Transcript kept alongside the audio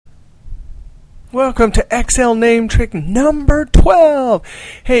Welcome to Excel name trick number 12.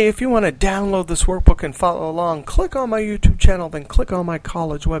 Hey, if you want to download this workbook and follow along, click on my YouTube channel, then click on my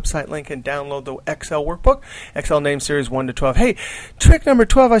college website link and download the Excel workbook, Excel name series 1 to 12. Hey, trick number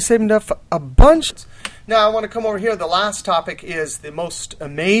 12, I saved up a bunch. Now, I want to come over here. The last topic is the most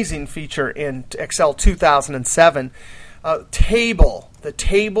amazing feature in Excel 2007, table. The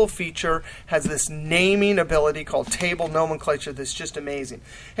table feature has this naming ability called table nomenclature that's just amazing.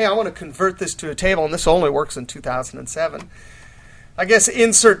 Hey, I want to convert this to a table, and this only works in 2007. I guess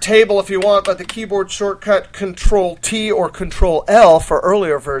insert table if you want, but the keyboard shortcut Control-T or Control-L for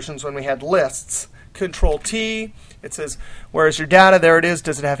earlier versions when we had lists. Control-T, it says, where's your data? There it is.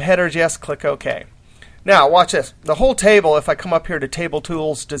 Does it have headers? Yes. Click OK. Now, watch this. The whole table, if I come up here to Table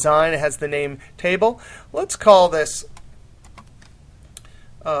Tools Design, it has the name Table. Let's call this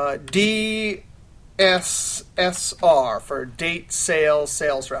DSSR for Date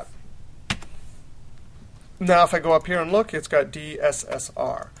Sales Rep. Now, if I go up here and look, it's got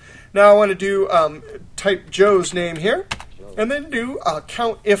DSSR. Now, I want to do type Joe's name here, and then do a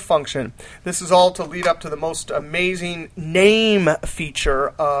count if function. This is all to lead up to the most amazing name feature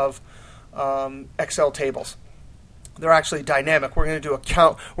of Excel tables. They're actually dynamic. We're going to do a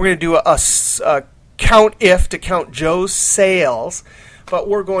count. We're going to do a count if to count Joe's sales. But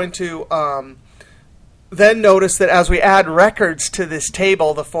we're going to then notice that as we add records to this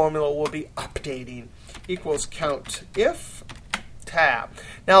table, the formula will be updating. Equals count if tab.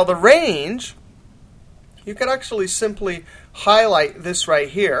 Now the range, you could actually simply highlight this right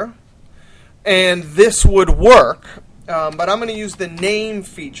here, and this would work. But I'm going to use the name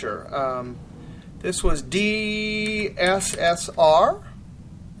feature. This was DSSR.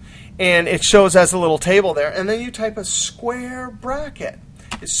 And it shows as a little table there. And then you type a square bracket.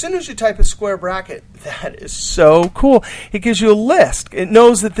 As soon as you type a square bracket, that is so cool. It gives you a list. It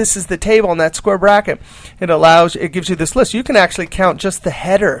knows that this is the table in that square bracket. It gives you this list. You can actually count just the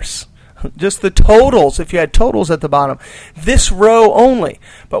headers, just the totals if you had totals at the bottom. This row only.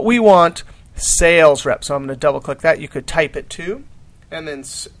 But we want sales rep. So I'm going to double click that. You could type it too. And then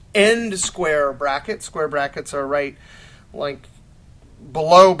end square bracket. Square brackets are right like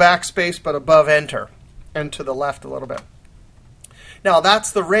below backspace but above enter, and to the left a little bit. Now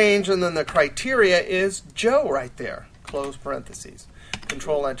that's the range, and then the criteria is Joe right there. Close parentheses.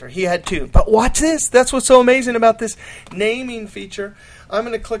 Control enter. He had 2. But watch this. That's what's so amazing about this naming feature. I'm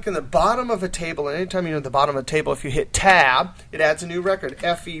going to click in the bottom of a table, and anytime you're at the bottom of a table, if you hit tab, it adds a new record.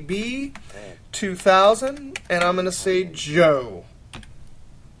 FEB 2000, and I'm going to say Joe.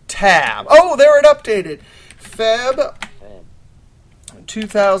 Tab. Oh, there it updated. Feb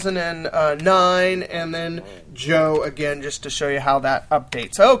 2009, and then Joe again, just to show you how that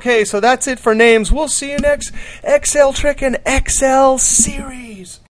updates. Okay, so that's it for names. We'll see you next Excel trick and Excel series.